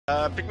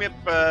Pick me up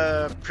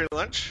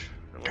pre-lunch.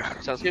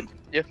 Sounds good.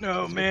 Yeah.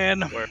 No,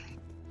 man.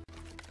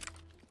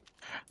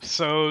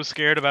 So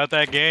scared about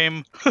that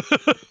game.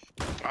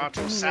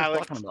 Auto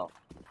salad.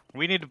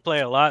 We need to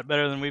play a lot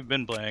better than we've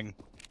been playing.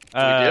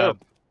 We do.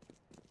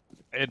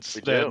 It's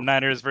We the do.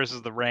 Niners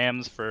versus the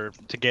Rams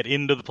to get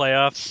into the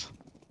playoffs.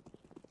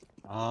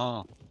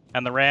 Oh.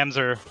 And the Rams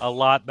are a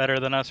lot better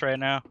than us right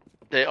now.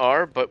 They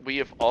are, but we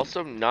have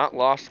also not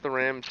lost the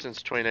Rams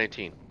since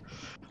 2019.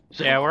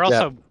 So Yeah, we're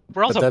also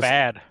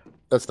bad.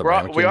 That's the we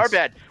are Ramkins.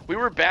 bad. We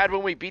were bad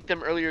when we beat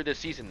them earlier this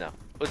season, though.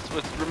 Let's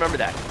remember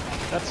that.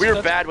 We were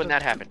That's bad when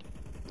that happened.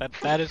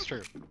 That is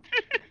true.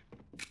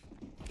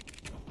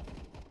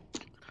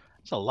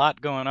 There's a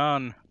lot going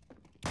on.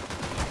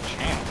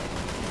 Channel.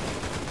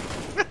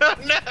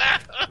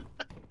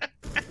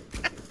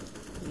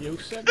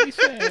 Yosemite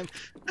Sam.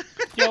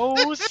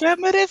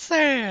 Yosemite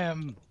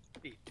Sam.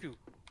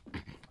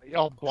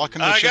 Y'all blocking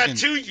the I chicken. got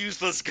 2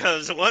 useless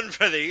guns, one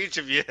for each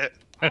of you.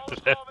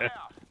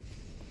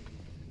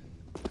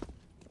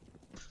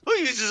 Who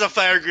uses a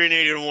fire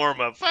grenade in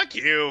warm-up? Fuck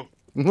you.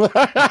 Yosemite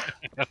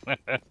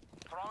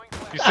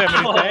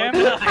Sam.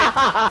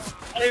 I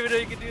didn't even know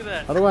you could do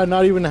that. How do I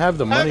not even have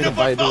the money to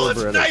buy bullets.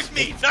 Uber? Knife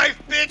me!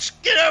 Knife, bitch!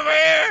 Get over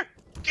here!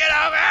 Get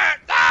over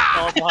here!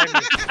 Ah! All behind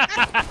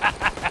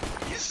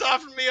me. You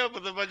softened me up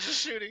with a bunch of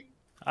shooting.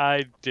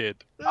 I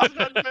did. That's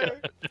not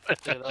fair.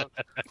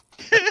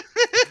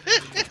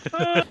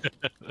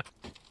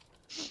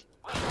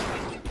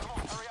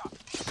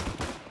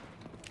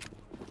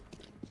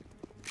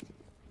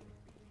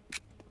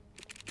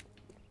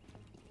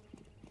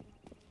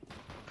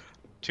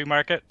 Two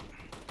market.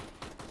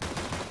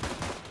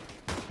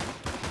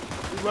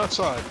 Move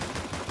outside.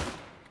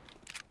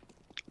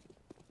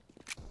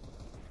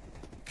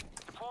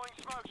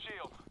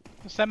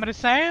 Yosemite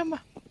Sam.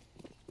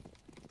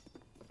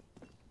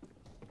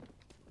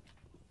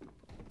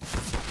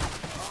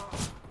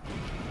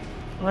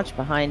 Much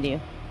behind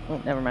you.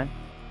 Oh, never mind.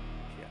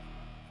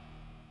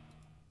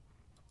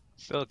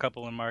 Still a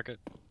couple in market.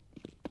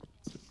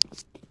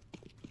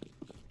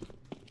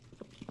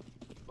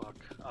 Fuck.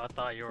 I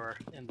thought you were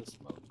in the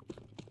smoke.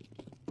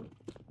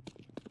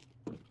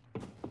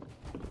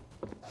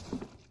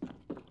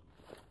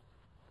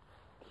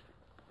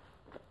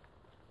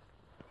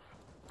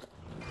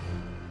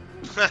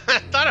 I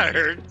thought I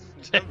heard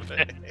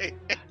somebody.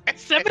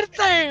 Yosemite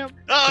Sam.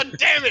 Oh,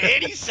 damn it,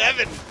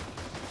 87!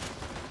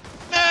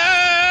 No!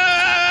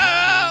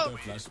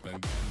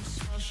 Flashbang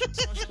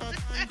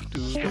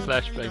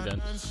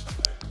then.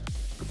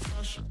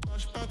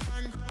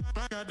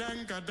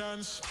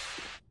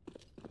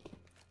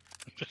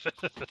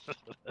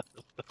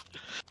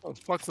 What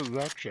the fuck is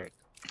that shit?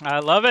 I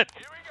love it.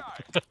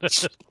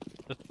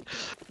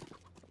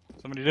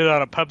 Somebody did it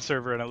on a pub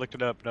server, and I looked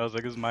it up, and I was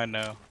like, "This is mine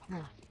now."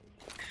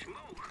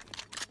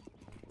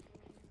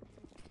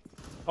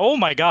 Oh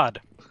my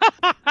god!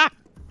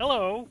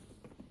 Hello.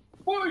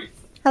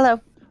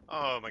 Hello.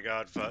 Oh my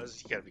god,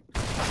 Fuzz, you gotta be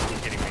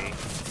kidding me.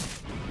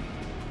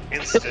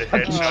 Insta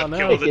headshot no.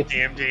 kill the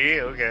DMD?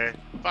 Okay.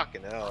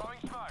 Fucking hell.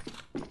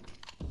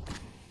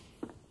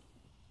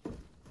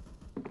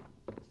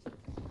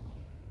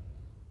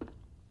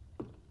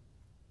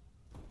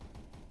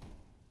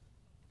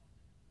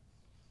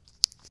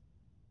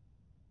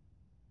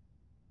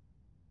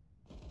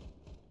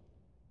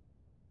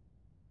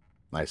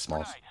 Nice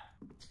smalls.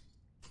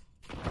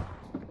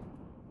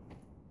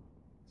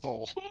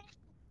 Oh.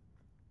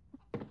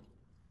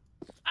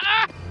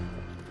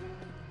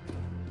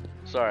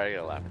 Sorry, I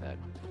gotta laugh at that.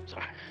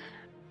 Sorry.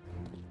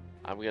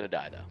 I'm gonna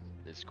die though.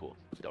 It's cool.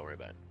 Don't worry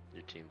about it.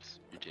 Your team's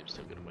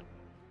still gonna win.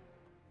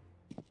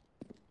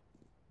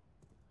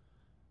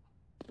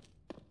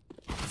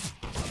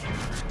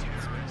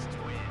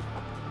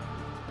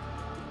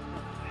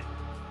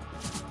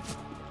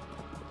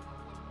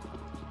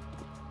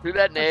 Threw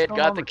that nade, going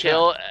got on the with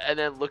kill, and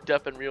then looked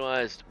up and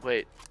realized,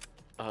 wait,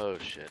 oh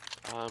shit,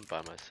 I'm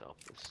by myself.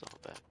 This is all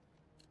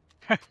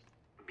bad.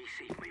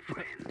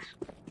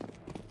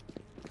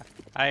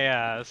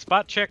 I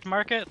spot checked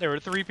market. There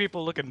were 3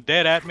 people looking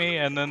dead at me,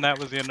 and then that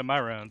was the end of my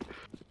round.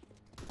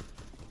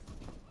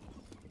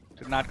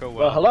 Did not go well.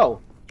 Well,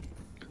 hello.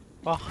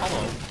 Well,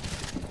 hello.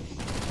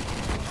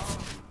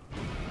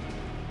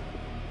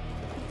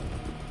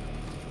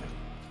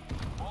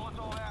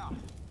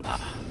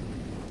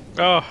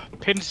 Oh,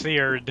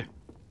 pin-seared.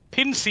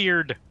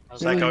 Pin-seared.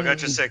 Psycho,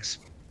 got you 6.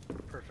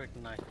 Perfect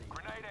 90.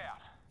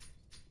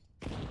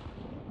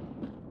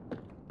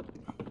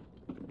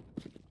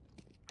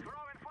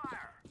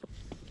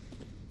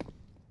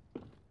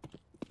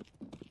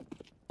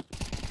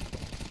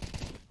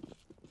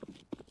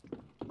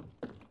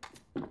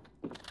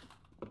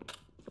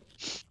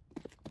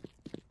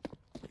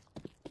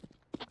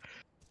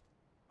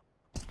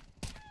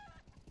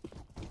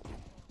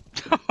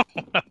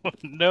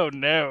 No,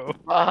 no.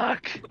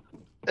 Fuck!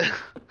 Let's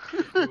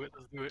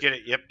do it. Get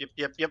it.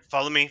 Yep.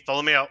 Follow me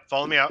out.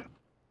 Follow me out.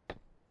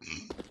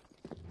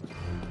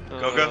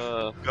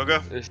 Go.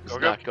 This is Go.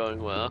 not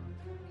going well.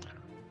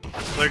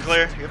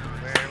 Clear. Yep.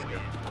 There we go.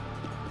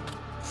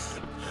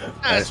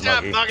 Nice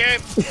job, monkey.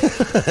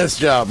 monkey. Nice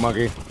job,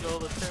 monkey. Kill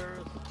the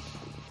terrorists.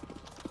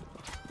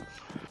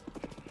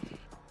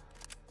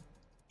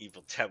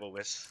 Evil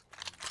Tebowis.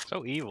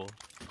 So evil.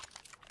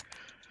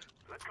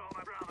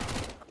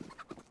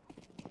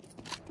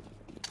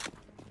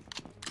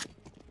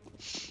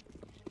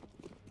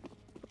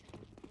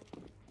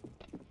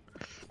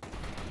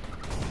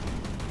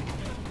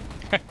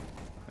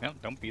 Well,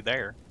 don't be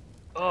there.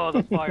 Oh,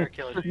 the fire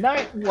killer.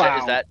 Nice. Wow.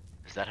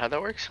 Is that how that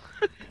works?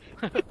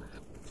 I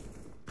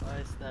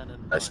stand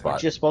in Nice fire.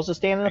 spot. You're supposed to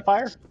stand in the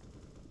fire?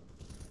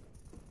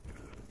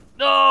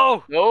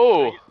 No!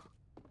 No.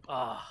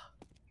 Ah.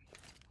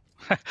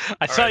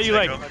 I saw right, you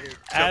like Psycho.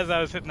 as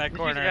I was hitting that Did you-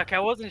 corner. okay, I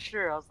wasn't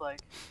sure. I was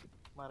like,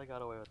 might have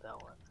got away with that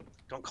one.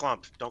 Don't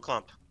clump. Don't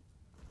clump.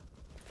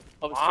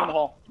 Oh, it's from the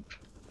hall.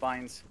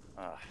 Vines.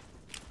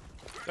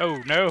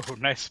 Oh no,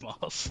 nice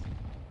smalls.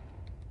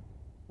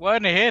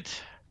 One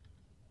hit.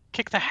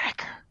 Kick the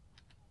hacker.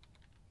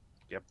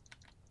 Yep.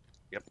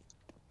 Yep.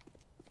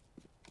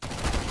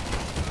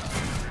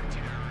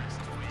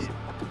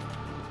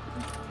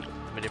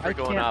 I mean, if I we're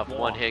going can't off walk.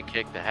 one hit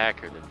kick the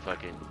hacker, then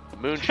fucking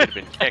Moon should have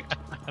been kicked.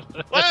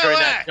 Wait,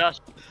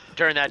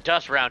 During that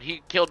dust round,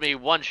 he killed me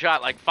one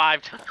shot like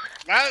 5 times.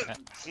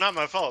 It's not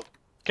my fault.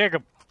 Kick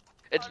him.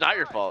 It's not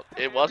your fault.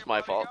 It was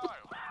my fault.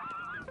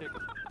 You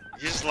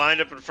just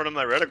lined up in front of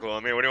my reticle. I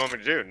mean, what do you want me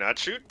to do? Not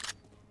shoot?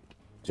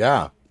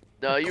 Yeah.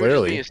 No, you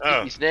Clearly. were just being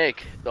a sneaky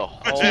snake the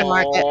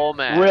whole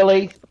match.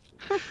 Really?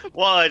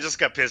 Well, I just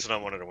got pissed and I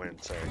wanted to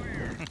win. Sorry.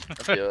 I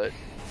feel it.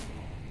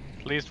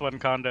 At least one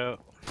condo.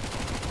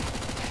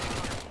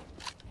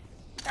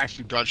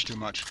 Actually dodged too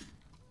much.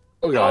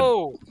 Oh god.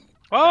 Oh!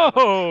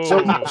 Oh!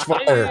 So much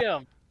fire.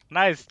 Damn!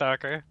 Nice,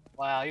 Stalker.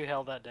 Wow, you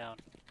held that down.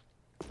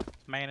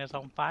 Man is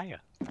on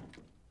fire.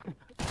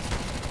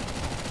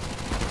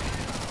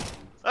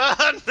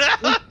 Oh,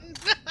 no!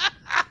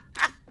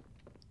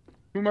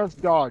 Too much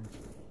dodge.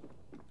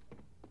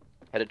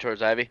 Headed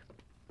towards Ivy.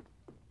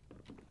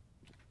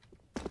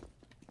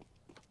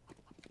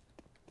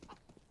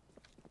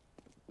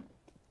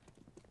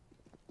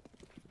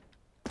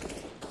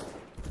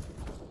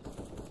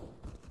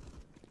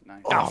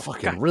 Nice. Oh,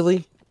 fucking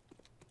really?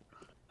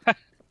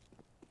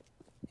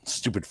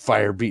 Stupid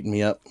fire beating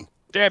me up.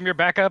 Damn, you're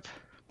back up.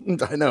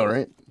 I know,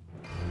 right?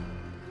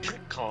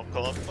 Clump,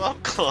 clump,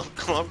 clump, clump,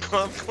 clump,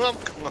 clump,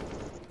 clump, clump.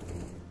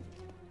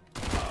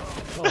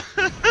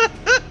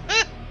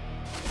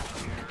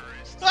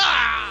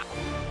 Ah!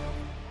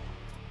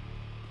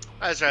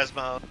 Nice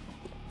Rasmo.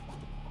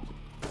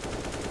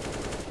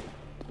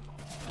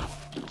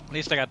 At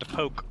least I got to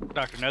poke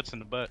Dr. Nuts in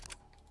the butt.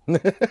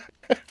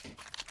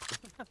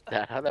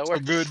 That how that So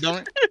works? good,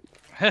 don't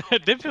it?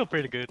 It did feel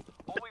pretty good.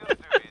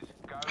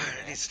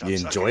 You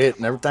enjoy it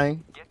and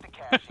everything?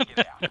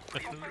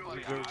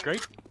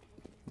 Great.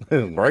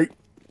 Right?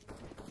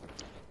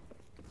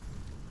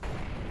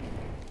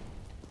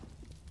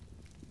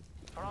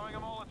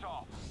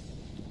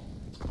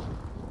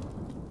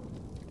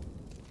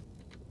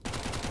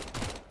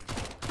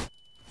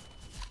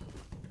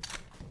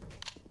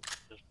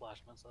 Just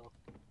flashed myself.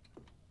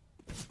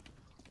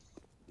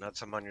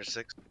 Nuts, I'm on your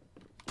 6.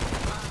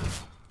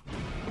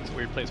 It's a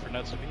weird place for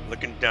Nuts to be.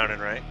 Looking down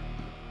and right.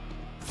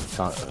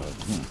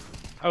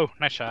 Oh,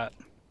 nice shot.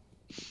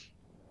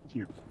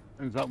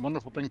 Is that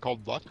wonderful thing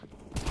called luck?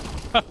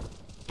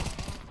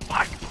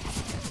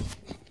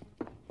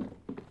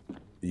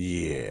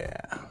 Yeah.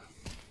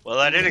 Well,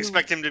 I didn't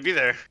expect him to be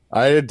there.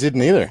 I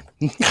didn't either.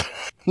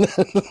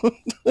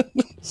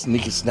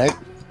 Sneaky snack.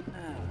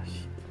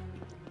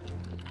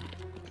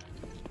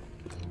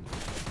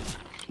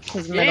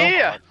 His middle.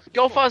 Yeah!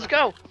 Go Fuzz,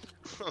 go!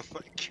 Oh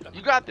my god.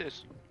 You got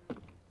this.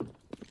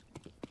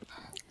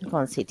 I'm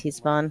going CT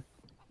spawn.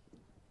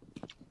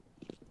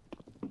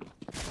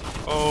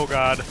 Oh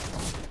god.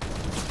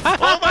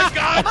 Oh my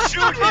god,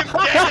 shoot him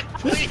dead,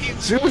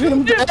 please! Shoot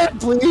him dead,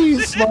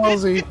 please,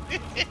 Smallsy.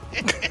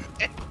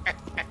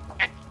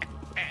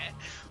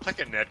 Like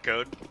a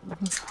netcode.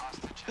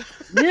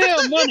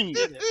 Yeah, money!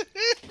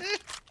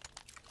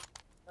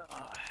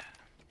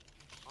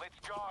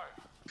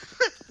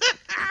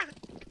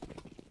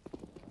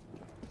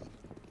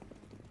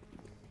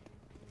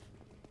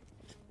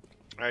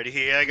 Alright,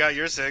 I got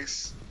your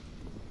 6.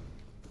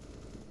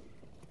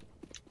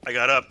 I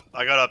got up,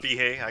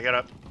 Ihe, I got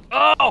up.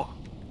 Oh!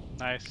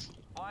 Nice.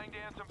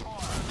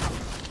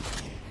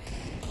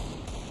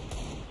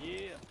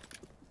 Yeah.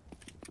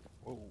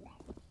 Whoa.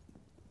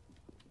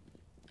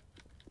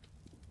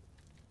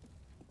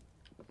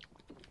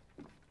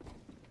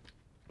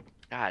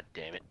 God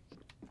damn it.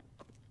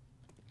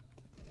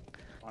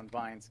 On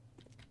vines.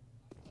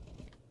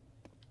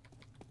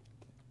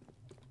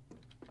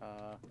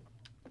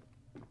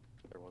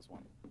 There was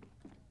one.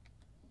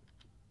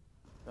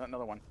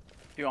 Another one.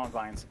 Two on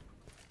vines.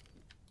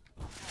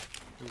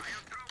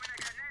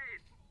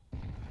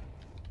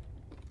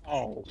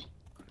 Oh.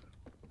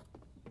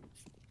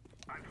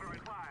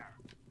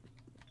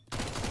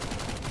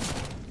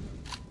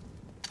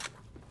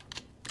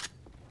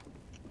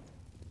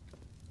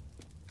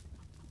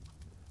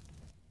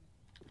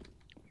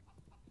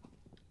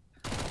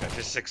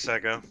 Just 6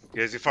 Psycho.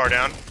 Is he far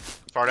down?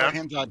 Far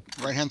down?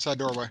 Right hand side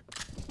doorway.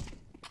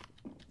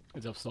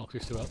 Heads up, Stalker,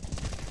 still up.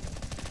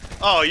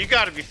 Oh, you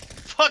gotta be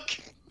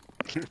fucking.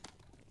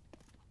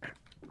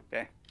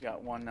 Okay,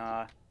 got one.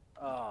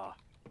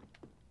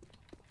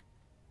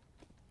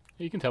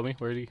 You can tell me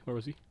where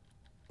was he?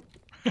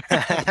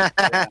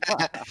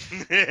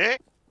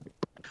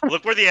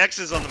 Look where the X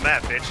is on the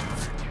map, bitch.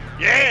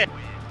 Yeah!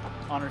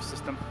 Honor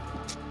system.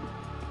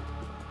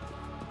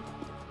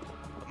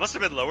 It must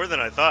have been lower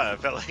than I thought. I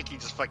felt like he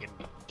just fucking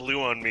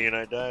blew on me and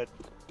I died.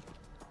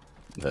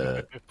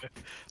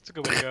 It's a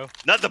good way to go.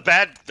 Not the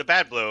bad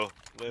blow.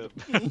 You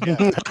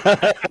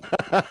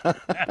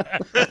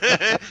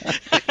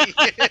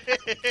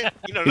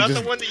know, not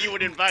the one that you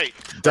would invite.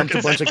 Dumped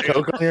a bunch of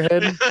coke on your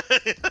head.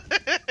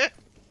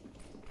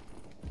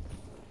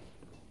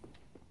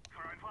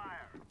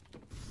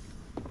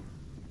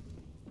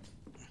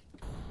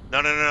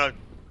 No.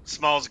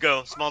 Smalls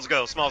go. Smalls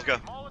go. Smalls go.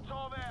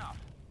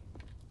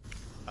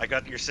 I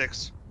got your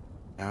 6.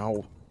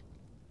 Ow.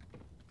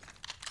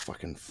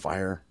 Fucking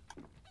fire.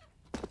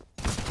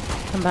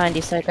 Come behind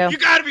you, Psycho. You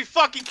gotta be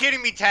fucking kidding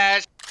me,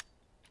 Tash.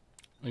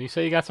 When you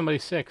say you got somebody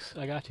 6,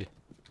 I got you.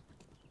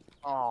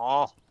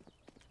 Aw.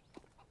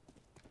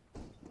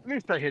 At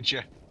least I hit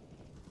you.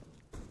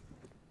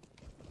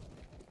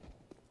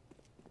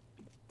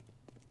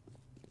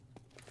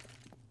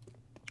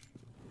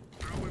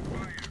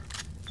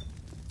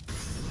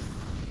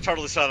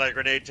 Totally saw that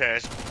grenade,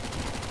 Tash.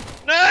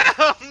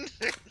 No!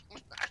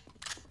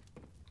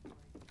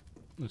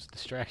 It was a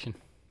distraction.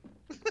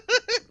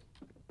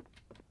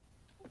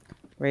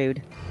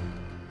 Rude.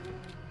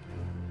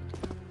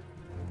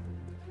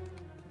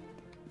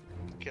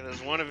 Okay,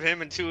 there's one of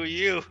him and 2 of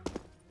you.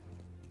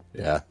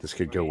 Yeah, this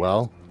could go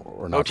well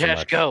or Go not so Tesh,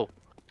 much. go!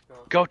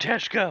 Go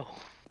Tesh, go!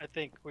 I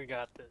think we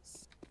got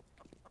this.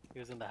 He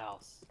was in the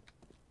house.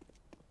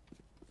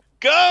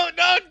 Go!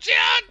 No,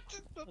 John!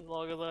 As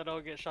long as I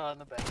don't get shot in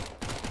the back.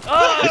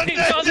 Oh, he's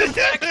on the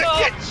back!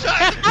 Get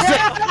shot!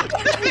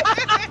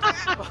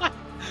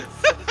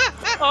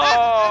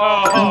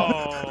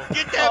 Oh!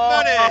 Get that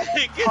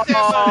money! Get that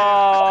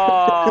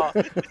Oh,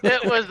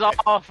 it was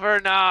all for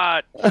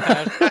naught.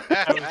 That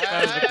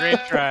was a great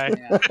try.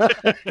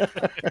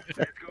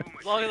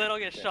 As long as I don't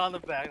get shot in the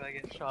back, I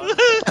get shot.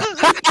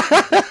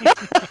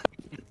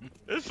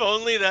 If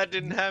only that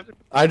didn't happen.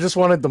 I just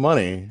wanted the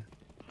money.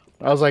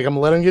 I was like, I'm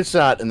gonna let him get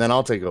shot, and then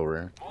I'll take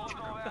over.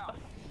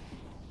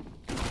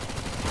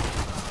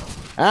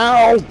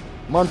 Ow!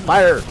 I'm on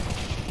fire.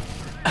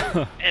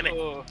 Damn it.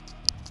 Oh.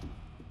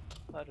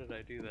 How did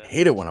I do that?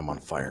 Hate it when I'm on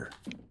fire.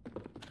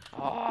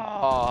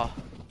 Oh,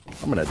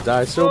 I'm gonna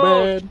die so Oh.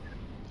 bad.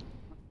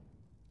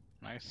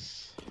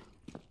 Nice.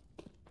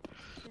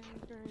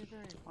 Very,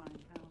 very fine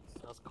house.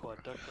 That was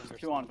quad duck under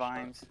 2 on some shot.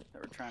 vines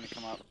that were trying to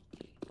come up.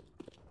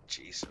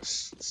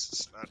 Jesus, this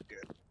is not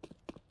good.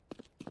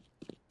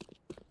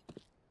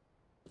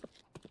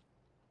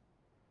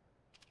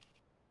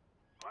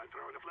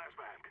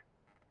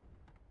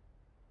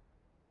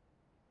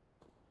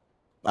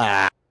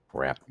 Ah,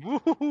 crap.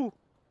 Woohoo!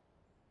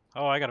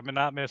 Oh, I gotta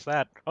not miss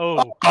that.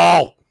 Oh,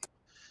 Oh!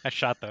 nice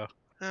shot though.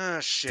 Oh,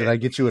 shit. Did I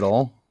get you at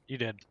all? You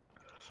did.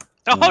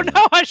 Oh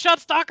no! I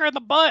shot Stalker in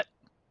the butt.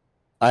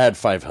 I had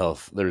 5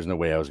 health. There's no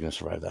way I was gonna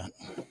survive that.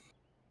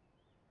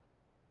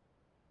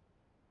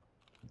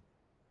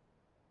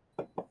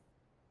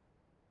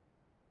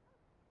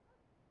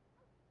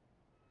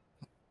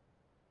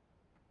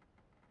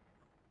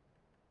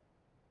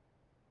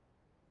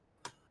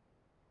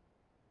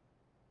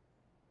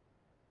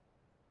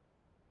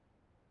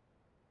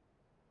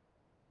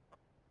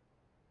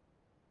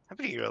 How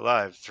many are you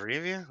alive? 3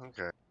 of you?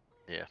 Okay.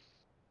 yeah.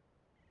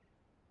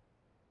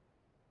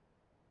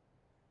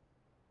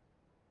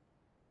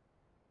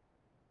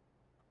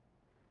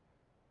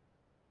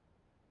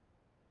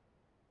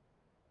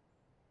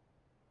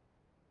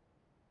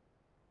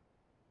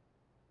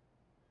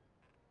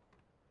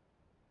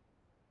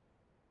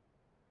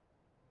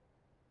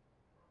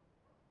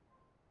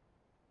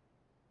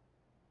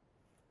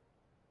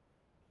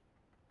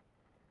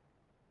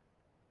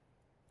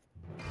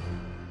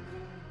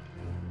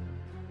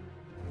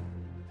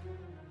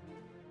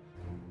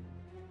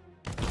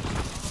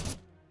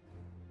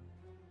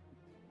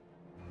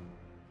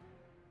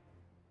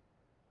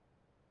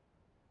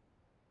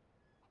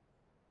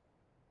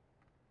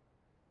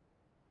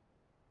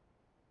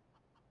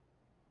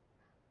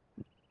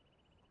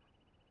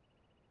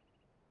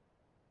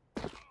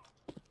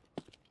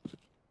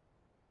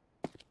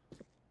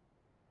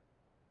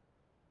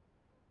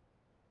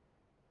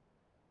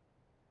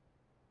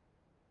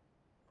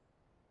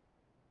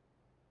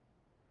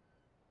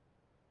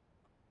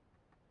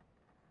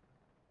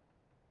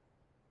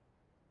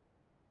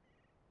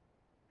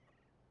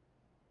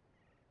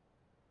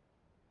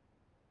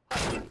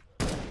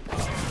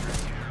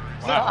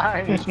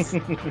 Nice.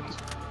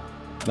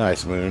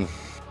 Nice, Moon.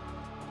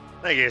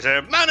 Thank you,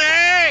 sir.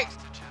 Money!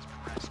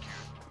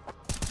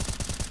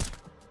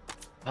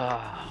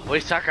 We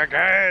suck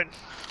again.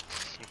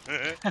 We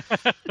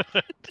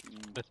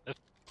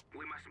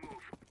must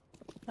move.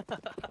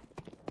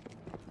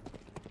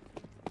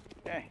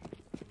 Okay.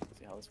 Let's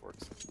see how this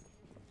works.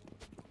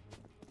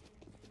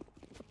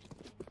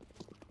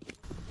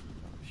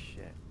 Oh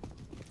shit.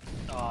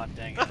 Oh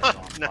dang it. It's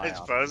on Nice,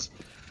 fire. Buzz.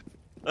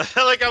 I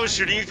felt like I was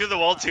shooting you through the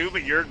wall too,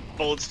 but your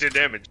bullets did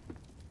damage.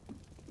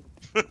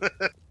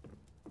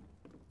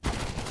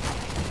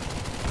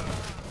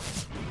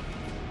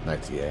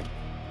 Nice, yeah.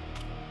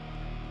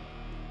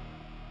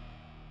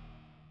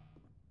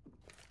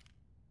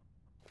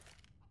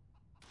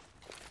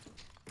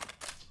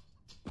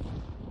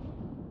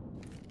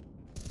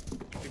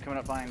 You're coming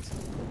up vines.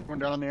 One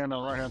down on the end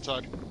on the right hand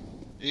side.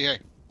 EA.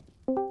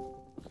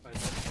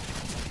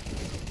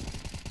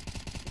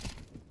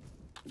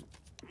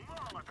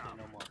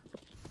 No more.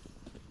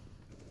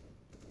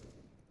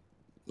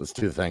 Let's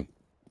do the thing.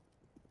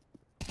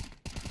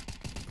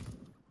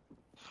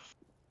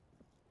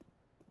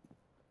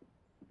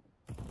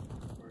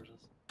 Where is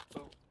this?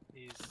 Oh,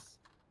 he's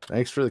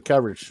Thanks for the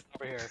coverage.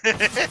 over here.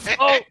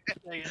 Oh!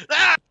 Dang it.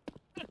 Ah!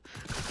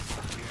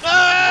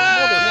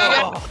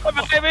 Ah!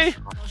 Bye, baby.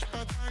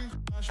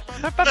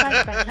 I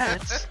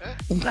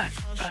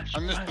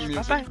missed the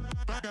music.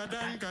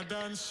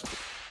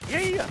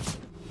 Yeah.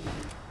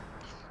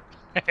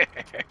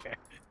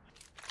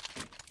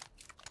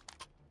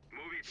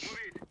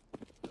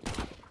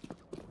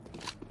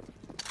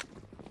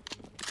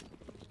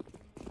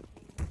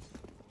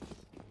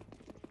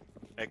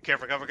 Hey,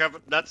 careful,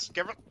 nuts,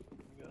 careful.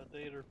 We got a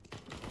dater.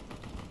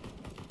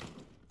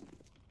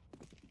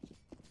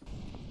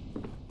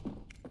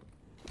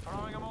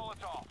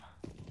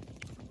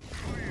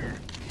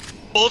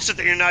 Bullshit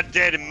that you're not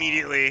dead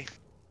immediately.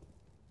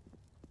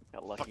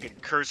 Got lucky. Fucking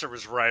cursor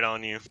was right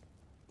on you.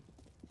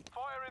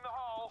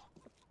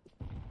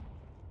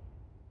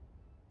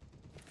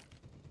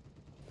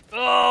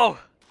 Oh!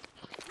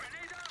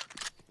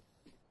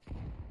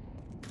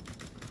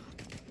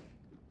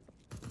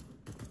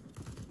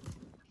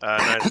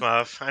 Nice,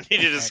 Muff. I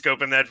needed a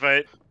scope in that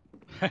fight.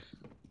 I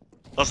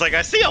was like,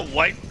 I see a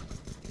white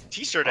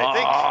t-shirt,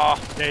 I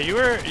think. Yeah, you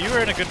were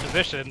in a good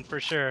position for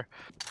sure.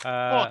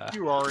 Fuck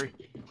you, Ari.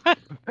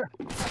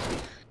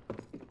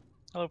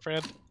 Hello,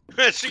 friend.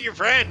 Shoot your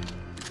friend.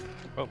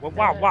 Oh,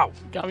 wow.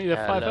 Got me the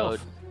 5 Hello,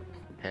 health.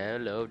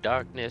 hello,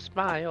 darkness,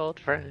 my old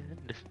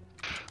friend.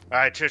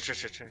 Alright, chill.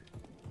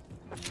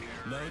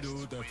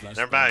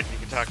 Never mind, you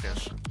can talk now.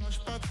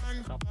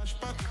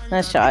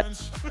 Nice shot.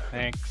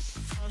 Thanks.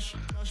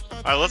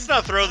 Alright, let's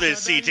not throw these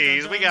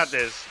CTs. We got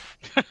this.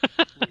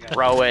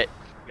 Throw it.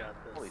 We got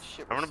this. Holy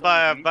shit. I'm we're gonna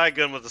so buy deep. a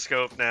gun with the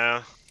scope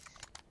now.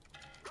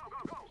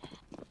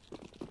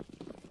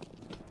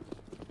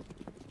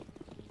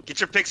 Get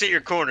your picks at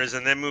your corners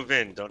and then move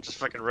in. Don't just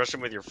fucking rush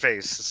them with your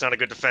face. It's not a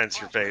good defense,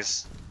 your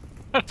face.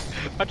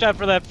 Watch out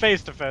for that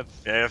face defense.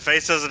 Yeah, your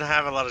face doesn't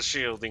have a lot of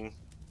shielding.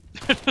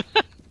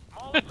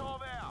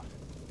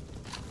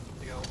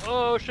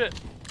 Oh shit.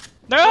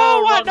 No,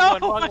 Oh, what? No,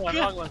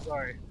 wrong one,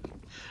 sorry.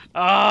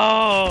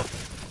 Oh,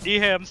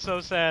 I'm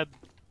so sad.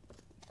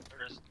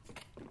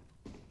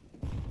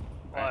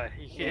 Why?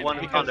 He hit One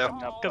me found because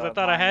out. I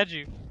thought I had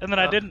you, and then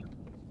I didn't.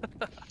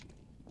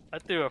 I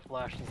threw a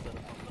flash instead of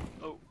something.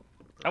 Oh.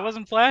 I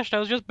wasn't flashed. I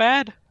was just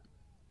bad.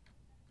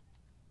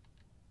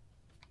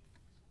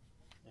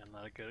 Yeah, I'm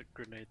not a good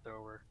grenade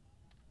thrower.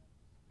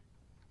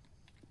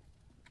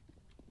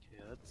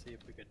 Okay, let's see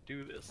if we can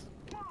do this.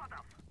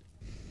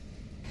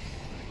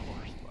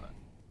 Corner spot.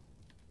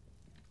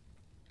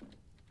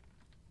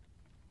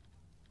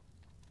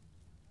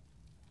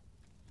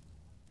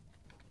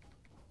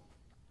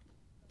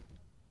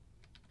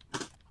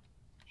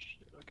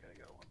 Shit, okay, I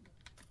got one.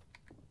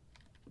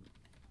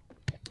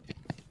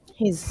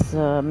 He's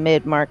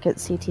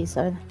mid-market CT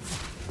side.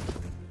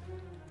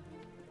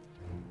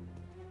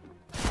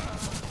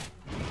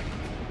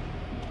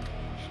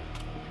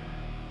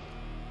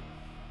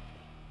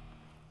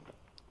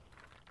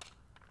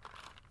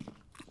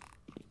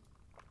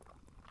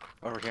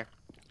 Over here.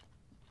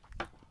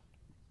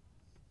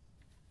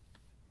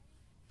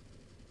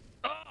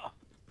 Oh!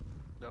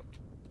 Nope.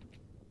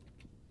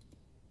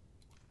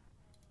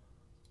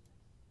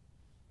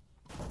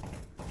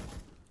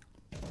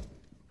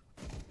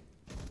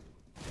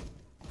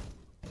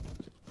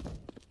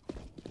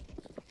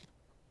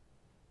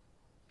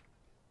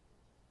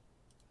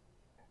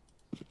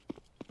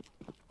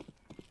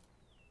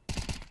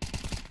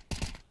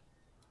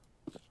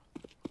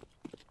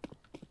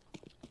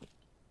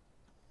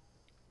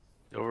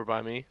 Over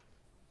by me.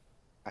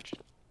 Gotcha.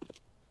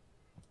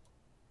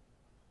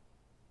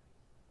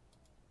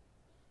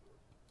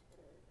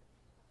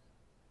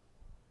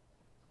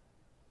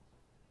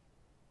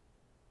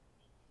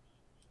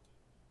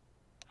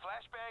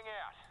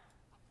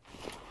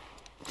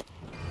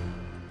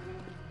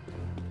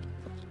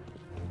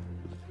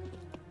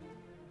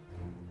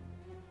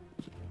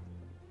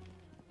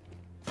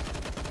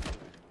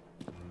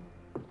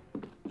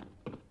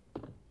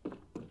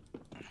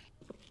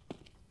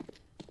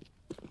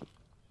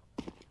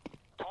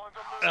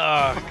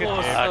 Oh, good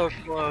Oh, game. so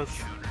close.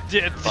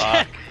 Did-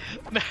 Fuck.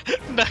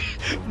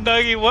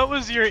 Nuggy, what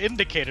was your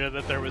indicator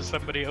that there was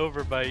somebody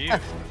over by you?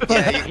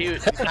 Yeah, he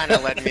kind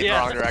of led me the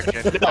wrong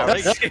direction.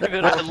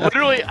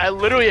 I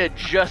literally had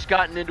just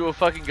gotten into a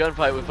fucking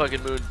gunfight with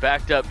fucking Moon,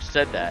 backed up,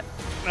 said that.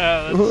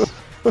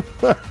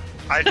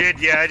 I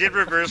did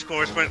reverse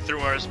course, went through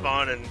our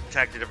spawn and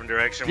tacked a different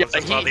direction once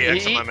I saw the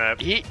X on my map.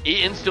 He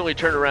instantly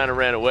turned around and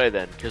ran away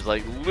then, because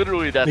like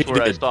literally that's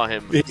where I saw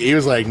him. He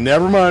was like,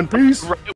 never mind, peace. Right